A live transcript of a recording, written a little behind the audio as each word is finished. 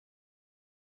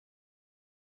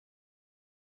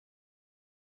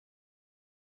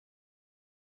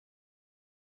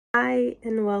Hi,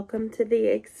 and welcome to the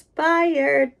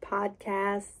Expired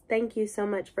Podcast. Thank you so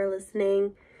much for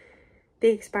listening. The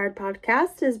Expired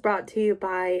Podcast is brought to you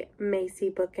by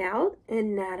Macy Bookout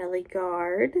and Natalie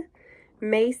Gard.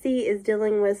 Macy is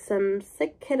dealing with some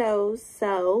sick kiddos,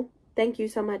 so thank you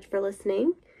so much for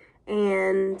listening.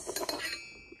 And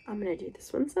I'm going to do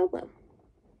this one solo.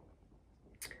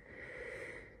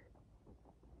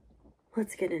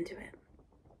 Let's get into it.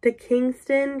 The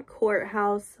Kingston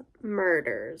Courthouse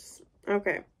murders.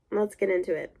 Okay, let's get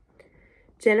into it.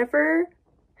 Jennifer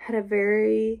had a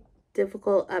very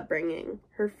difficult upbringing.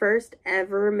 Her first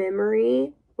ever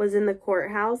memory was in the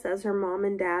courthouse as her mom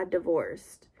and dad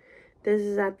divorced. This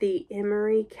is at the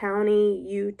Emory County,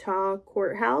 Utah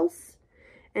courthouse.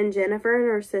 And Jennifer and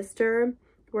her sister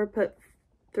were put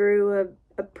through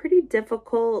a pretty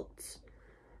difficult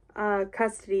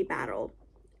custody battle.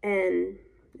 And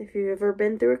if you've ever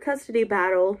been through a custody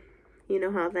battle, you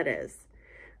know how that is.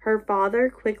 Her father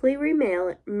quickly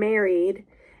remarried,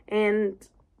 and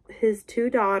his two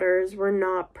daughters were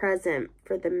not present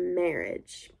for the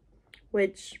marriage,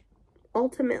 which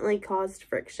ultimately caused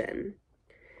friction.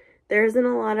 There isn't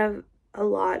a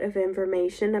lot of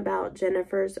information about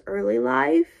Jennifer's early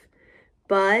life,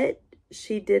 but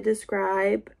she did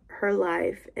describe her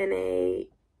life in a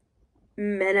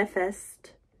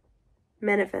manifest.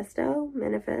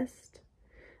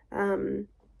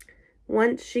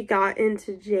 Once she got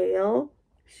into jail,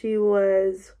 she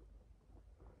was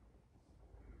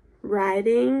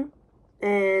writing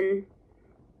and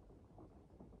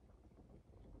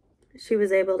she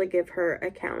was able to give her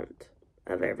account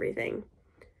of everything.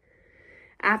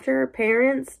 After her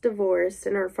parents divorced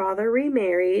and her father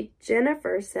remarried,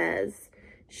 Jennifer says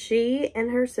she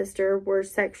and her sister were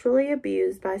sexually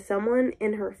abused by someone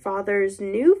in her father's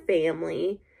new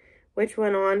family, which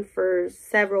went on for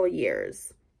several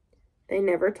years. They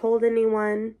never told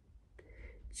anyone.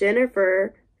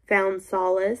 Jennifer found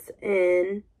solace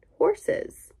in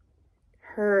horses.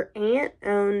 Her aunt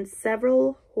owned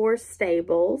several horse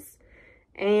stables,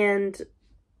 and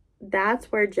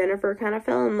that's where Jennifer kind of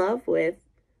fell in love with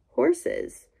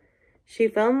horses. She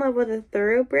fell in love with a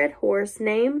thoroughbred horse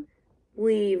named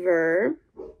Weaver,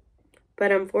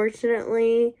 but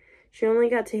unfortunately she only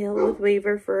got to heal with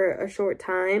Weaver for a short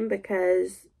time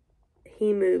because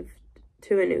he moved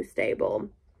to a new stable.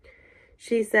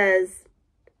 She says,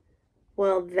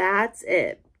 "Well, that's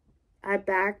it. I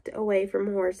backed away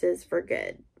from horses for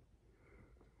good."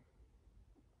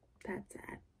 That's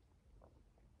sad.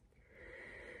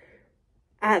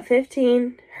 At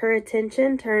 15, her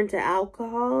attention turned to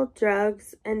alcohol,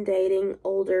 drugs, and dating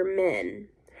older men.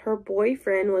 Her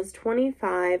boyfriend was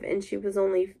 25 and she was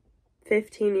only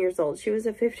 15 years old. She was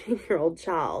a 15-year-old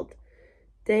child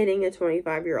dating a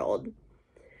 25-year-old.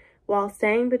 While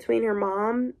staying between her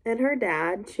mom and her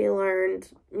dad, she learned,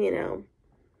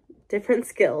 different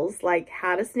skills like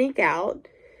how to sneak out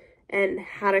and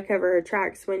how to cover her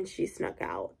tracks when she snuck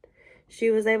out.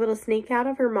 She was able to sneak out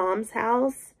of her mom's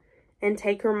house and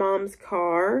take her mom's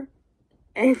car,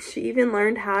 and she even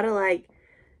learned how to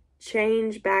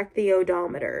change back the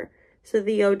odometer. So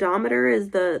the odometer is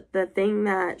the thing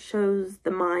that shows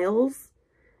the miles.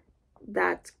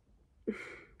 That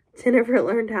Jennifer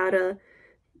learned how to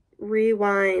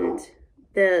rewind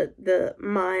the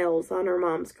miles on her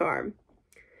mom's car.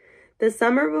 The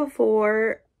summer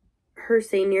before her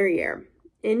senior year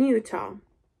in Utah,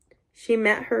 she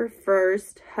met her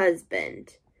first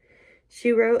husband.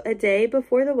 She wrote a day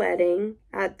before the wedding,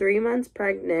 at 3 months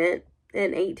pregnant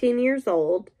and 18 years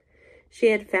old,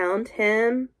 she had found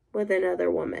him with another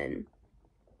woman.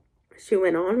 She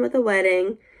went on with the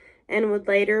wedding and would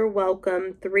later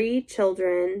welcome 3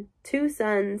 children, 2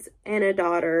 sons and a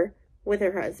daughter, with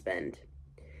her husband.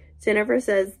 Jennifer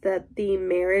says that the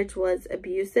marriage was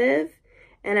abusive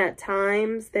and at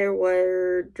times there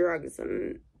were drugs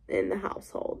in the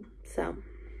household. So,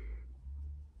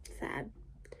 sad.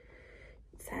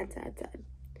 Sad.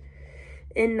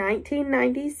 In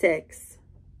 1996,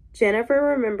 Jennifer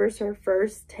remembers her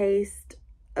first taste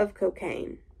of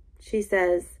cocaine. She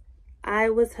says, "I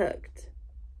was hooked."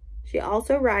 She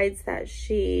also writes that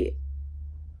she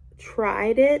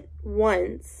tried it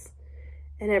once,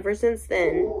 and ever since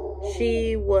then,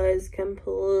 she was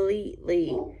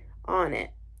completely on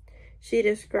it. She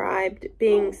described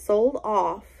being sold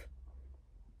off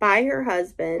by her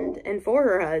husband and for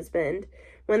her husband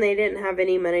when they didn't have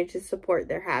any money to support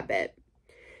their habit.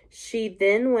 She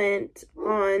then went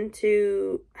on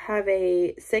to have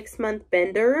a 6-month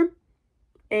bender,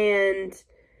 and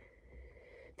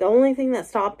the only thing that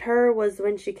stopped her was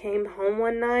when she came home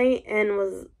one night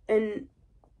and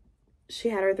She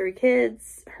had her 3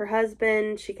 kids, her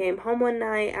husband. She came home one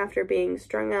night after being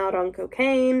strung out on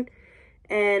cocaine,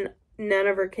 and none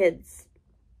of her kids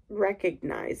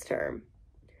recognized her.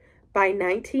 By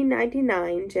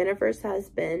 1999, Jennifer's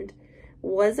husband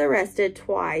was arrested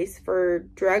twice for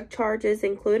drug charges,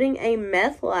 including a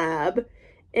meth lab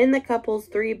in the couple's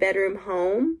 3-bedroom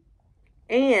home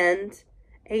and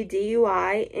a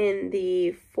DUI in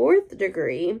the 4th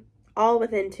degree, all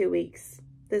within 2 weeks.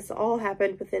 This all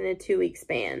happened within a 2-week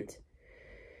span.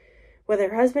 With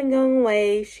her husband going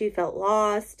away, she felt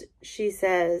lost. She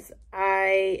says,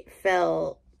 I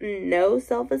felt no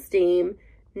self-esteem,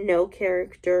 no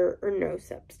character, or no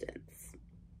substance.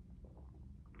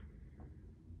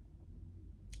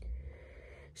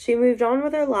 She moved on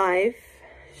with her life.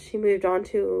 She moved on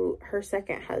to her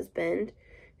second husband,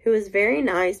 who was very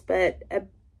nice, but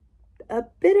a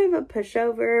bit of a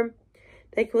pushover.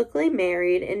 They quickly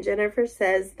married, and Jennifer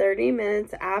says 30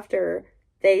 minutes after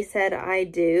they said I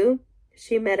do,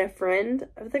 she met a friend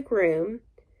of the groom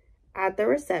at the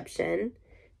reception.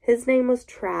 His name was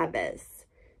Travis.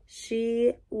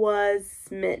 She was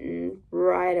smitten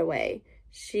right away.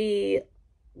 She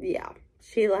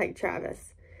liked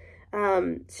Travis.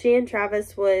 She and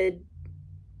Travis would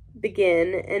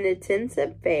begin an intense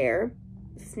affair,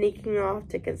 sneaking off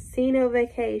to casino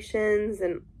vacations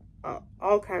and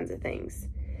all kinds of things.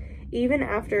 Even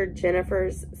after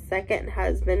Jennifer's second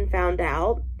husband found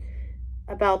out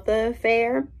about the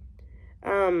affair,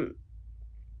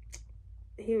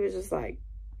 he was just like,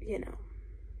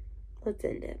 let's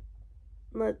end it.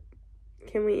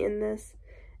 Can we end this?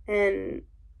 And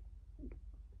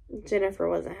Jennifer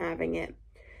wasn't having it.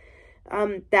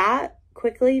 That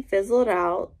quickly fizzled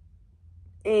out,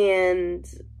 and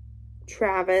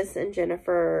Travis and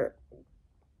Jennifer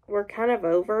were kind of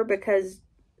over because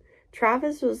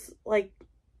Travis was like,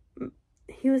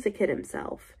 he was a kid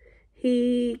himself.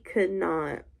 He could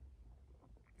not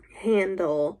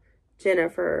handle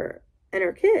Jennifer and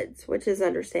her kids, which is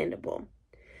understandable.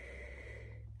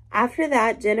 After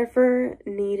that, Jennifer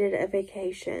needed a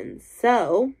vacation,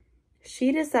 so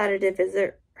she decided to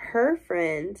visit her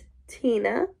friend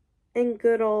Tina in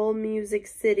good old Music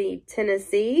City,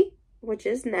 Tennessee, which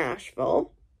is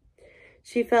Nashville.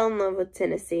 She fell in love with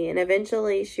Tennessee, and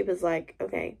eventually she was like,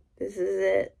 okay, this is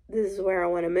it. This is where I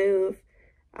want to move.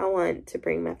 I want to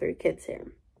bring my 3 kids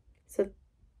here. So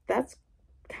that's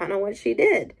kind of what she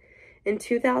did. In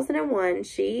 2001,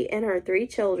 she and her 3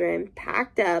 children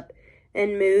packed up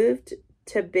and moved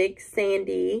to Big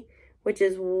Sandy, which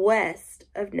is west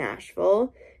of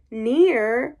Nashville,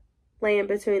 near Land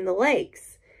Between the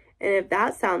Lakes. And if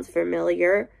that sounds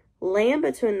familiar, Land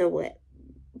Between the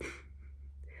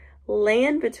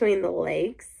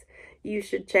Lakes, you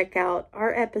should check out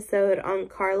our episode on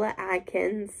Carla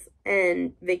Adkins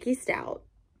and Vicky Stout.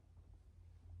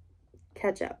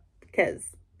 Catch up,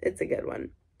 because it's a good one.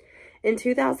 In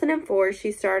 2004,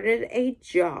 she started a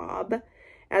job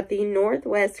at the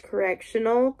Northwest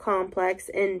Correctional Complex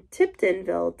in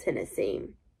Tiptonville, Tennessee.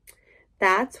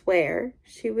 That's where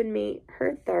she would meet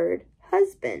her 3rd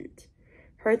husband.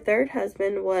 Her 3rd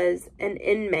husband was an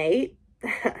inmate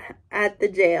at the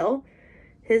jail.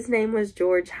 His name was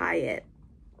George Hyatte.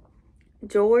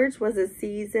 George was a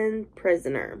seasoned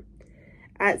prisoner.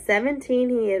 At 17,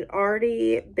 he had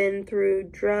already been through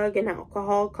drug and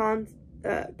alcohol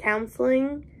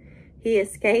counseling. He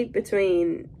escaped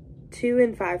between 2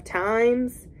 and 5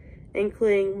 times,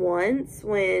 including once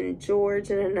when George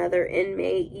and another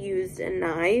inmate used a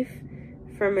knife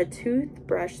from a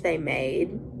toothbrush they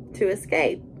made to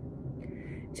escape.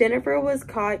 Jennifer was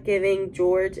caught giving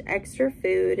George extra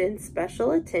food and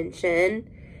special attention.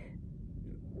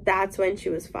 That's when she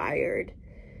was fired.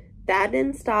 That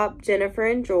didn't stop Jennifer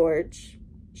and George.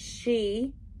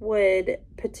 She would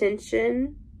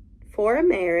petition for a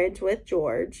marriage with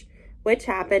George, which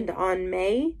happened on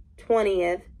May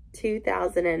 20th,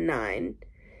 2009.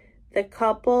 The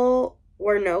couple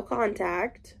were no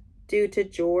contact due to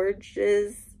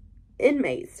George's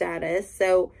inmate status,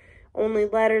 so only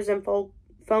letters and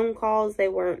phone calls. They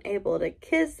weren't able to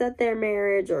kiss at their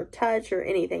marriage or touch or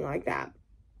anything like that.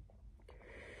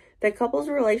 The couple's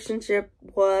relationship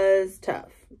was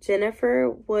tough. Jennifer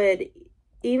would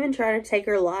even try to take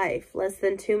her life. Less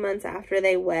than 2 months after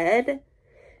they wed,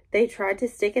 they tried to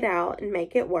stick it out and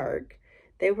make it work.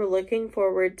 They were looking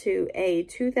forward to a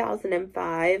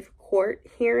 2005 court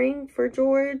hearing for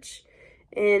George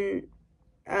in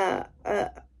a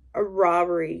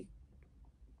robbery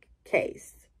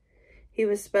case. He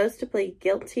was supposed to plead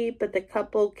guilty, but the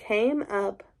couple came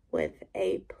up with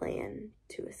a plan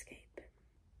to escape.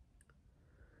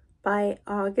 By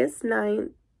August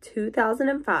 9th,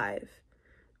 2005,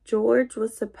 George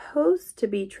was supposed to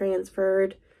be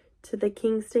transferred to the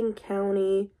Kingston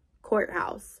County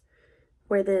Courthouse,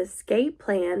 where the escape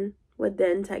plan would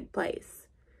then take place.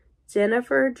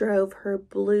 Jennifer drove her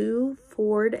blue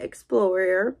Ford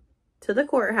Explorer to the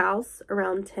courthouse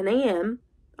around 10 a.m.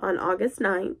 on August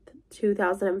 9th,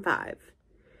 2005,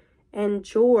 and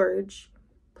George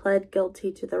pled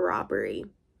guilty to the robbery.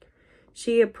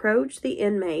 She approached the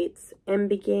inmates and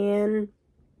began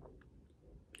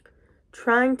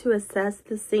trying to assess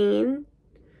the scene.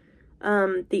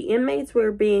 The inmates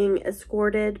were being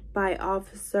escorted by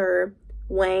Officer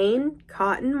Wayne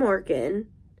Cotton Morgan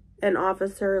and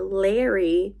Officer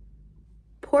Larry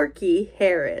Porky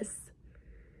Harris.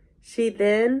 She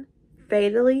then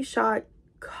fatally shot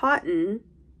Cotton,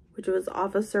 which was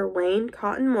Officer Wayne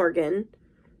Cotton Morgan,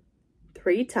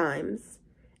 3 times,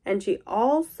 and she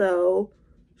also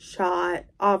shot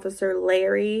Officer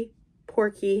Larry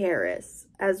Porky Harris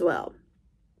as well.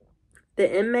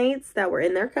 The inmates that were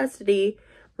in their custody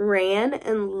ran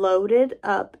and loaded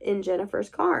up in Jennifer's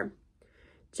car.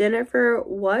 Jennifer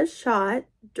was shot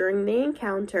during the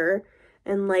encounter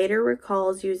and later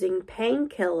recalls using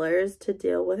painkillers to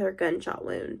deal with her gunshot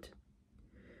wound.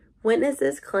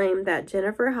 Witnesses claim that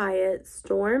Jennifer Hyatte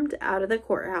stormed out of the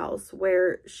courthouse,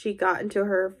 where she got into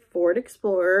her Ford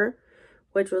Explorer,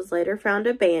 which was later found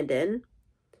abandoned.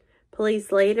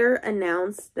 Police later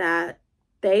announced that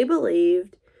they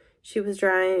believed she was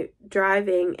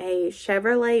driving a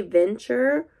Chevrolet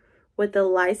Venture with the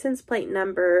license plate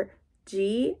number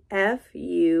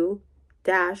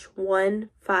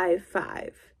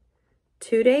GFU-155.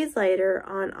 2 days later,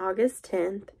 on August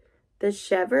 10th, the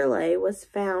Chevrolet was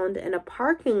found in a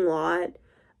parking lot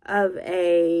of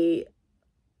a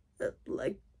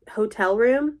hotel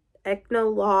room, Echo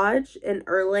Lodge, in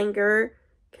Erlanger,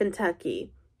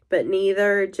 Kentucky, but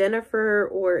neither Jennifer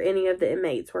or any of the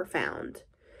inmates were found.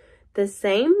 The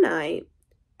same night,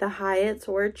 the Hyattes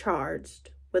were charged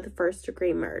with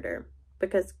first-degree murder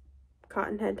because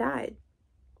Cotton had died.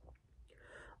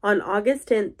 On August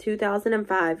 10th,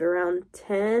 2005, around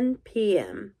 10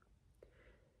 p.m.,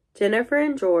 Jennifer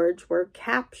and George were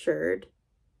captured,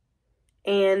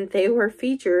 and they were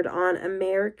featured on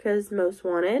America's Most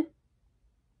Wanted.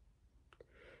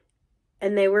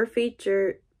 And they were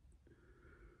featured...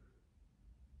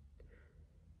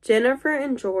 Jennifer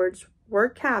and George were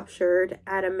captured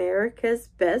at America's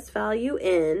Best Value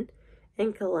Inn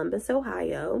in Columbus,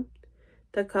 Ohio.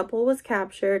 The couple was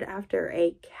captured after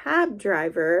a cab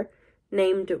driver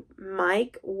named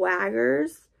Mike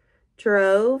Waggers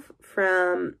drove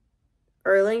from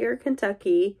Erlanger,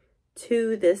 Kentucky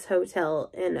to this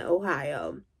hotel in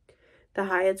Ohio. The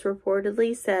Hyattes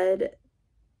reportedly said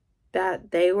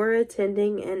that they were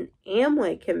attending an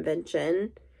Amway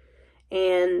convention,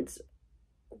 and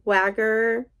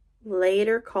Wagger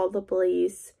later called the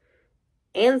police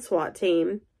and SWAT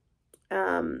team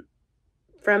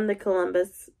from the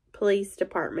Columbus Police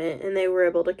Department, and they were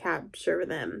able to capture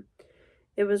them.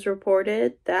 It was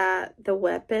reported that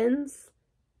weapons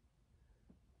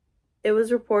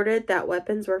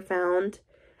were found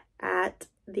at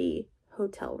the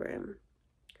hotel room.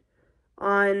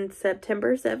 On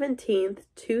September 17th,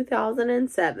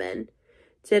 2007,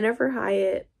 Jennifer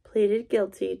Hyatte pleaded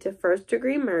guilty to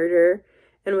first-degree murder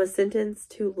and was sentenced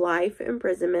to life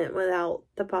imprisonment without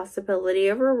the possibility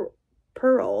of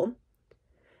parole.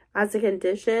 As a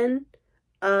condition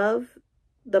of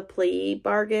the plea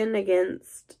bargain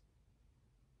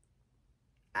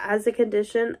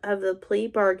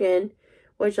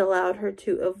which allowed her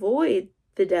to avoid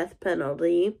the death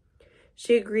penalty,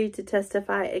 she agreed to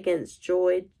testify against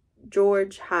George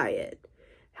Hyatte.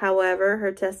 However,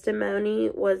 her testimony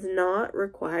was not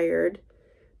required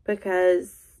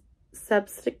because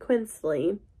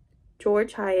subsequently,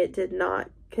 George Hyatte did not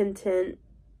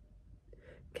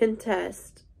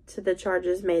contest to the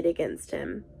charges made against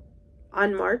him.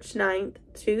 On March 9th,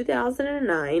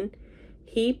 2009,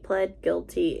 he pled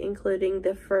guilty, including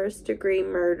the first-degree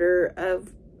murder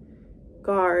of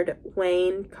guard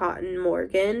Wayne Cotton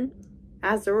Morgan.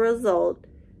 As a result,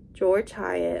 George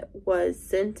Hyatte was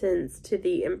sentenced to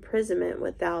the imprisonment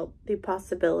without the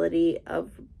possibility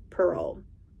of parole.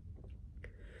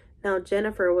 Now,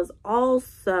 Jennifer was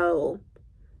also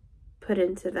put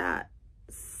into that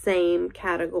same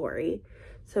category.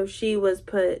 So she was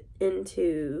put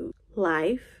into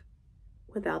life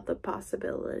without the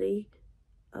possibility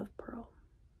of parole.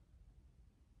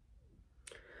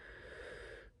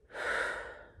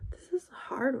 This is a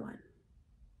hard one.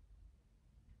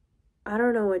 I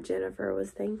don't know what Jennifer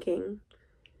was thinking.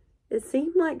 It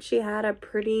seemed like she had a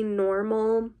pretty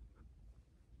normal-ish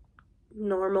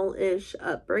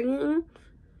upbringing,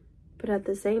 But at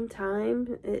the same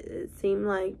time, it seemed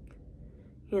like,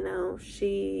 you know,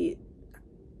 she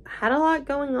had a lot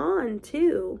going on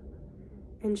too.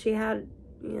 And she had,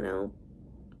 you know,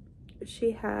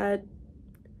 she had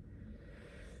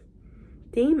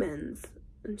demons.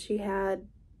 And she had,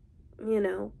 you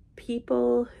know,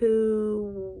 people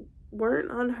who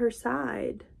weren't on her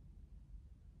side.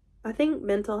 I think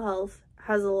mental health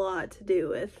has a lot to do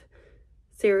with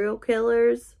serial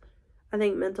killers. I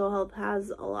think mental health has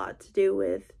a lot to do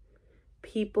with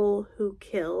people who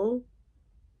kill.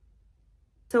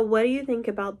 So what do you think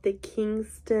about the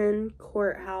Kingston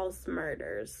Courthouse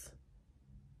murders?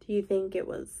 Do you think it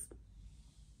was,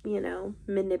 you know,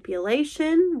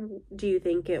 manipulation? Do you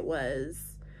think it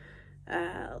was,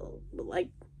 like,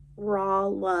 raw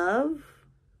love?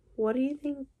 What do you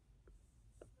think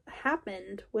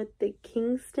happened with the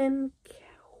Kingston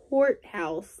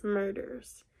Courthouse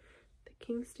murders? The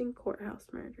Kingston Courthouse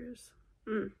murders.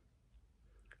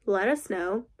 Let us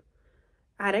know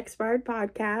at Expired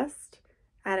Podcast,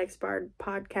 at Expired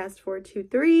Podcast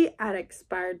 423, at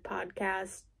Expired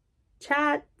Podcast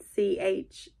Chat,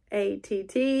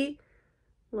 CHATT.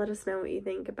 Let us know what you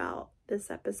think about this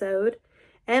episode.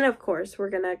 And of course, we're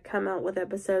going to come out with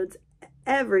episodes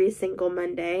every single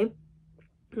Monday,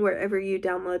 wherever you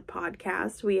download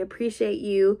podcasts. We appreciate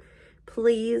you.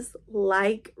 Please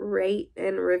like, rate,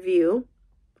 and review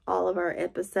all of our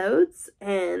episodes,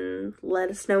 and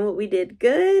let us know what we did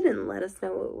good, and let us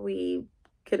know what we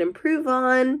could improve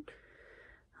on.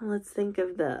 Let's think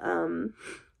of the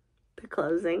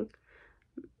closing.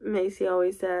 Macy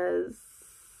always says,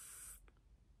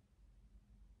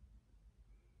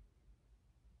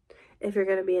 if you're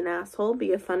gonna be an asshole,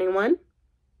 be a funny one.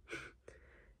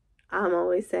 I'm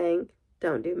always saying,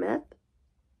 don't do meth.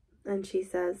 And she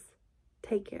says,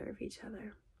 take care of each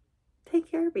other. Take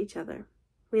care of each other.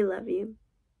 We love you.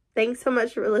 Thanks so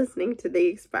much for listening to the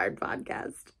Expired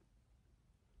Podcast.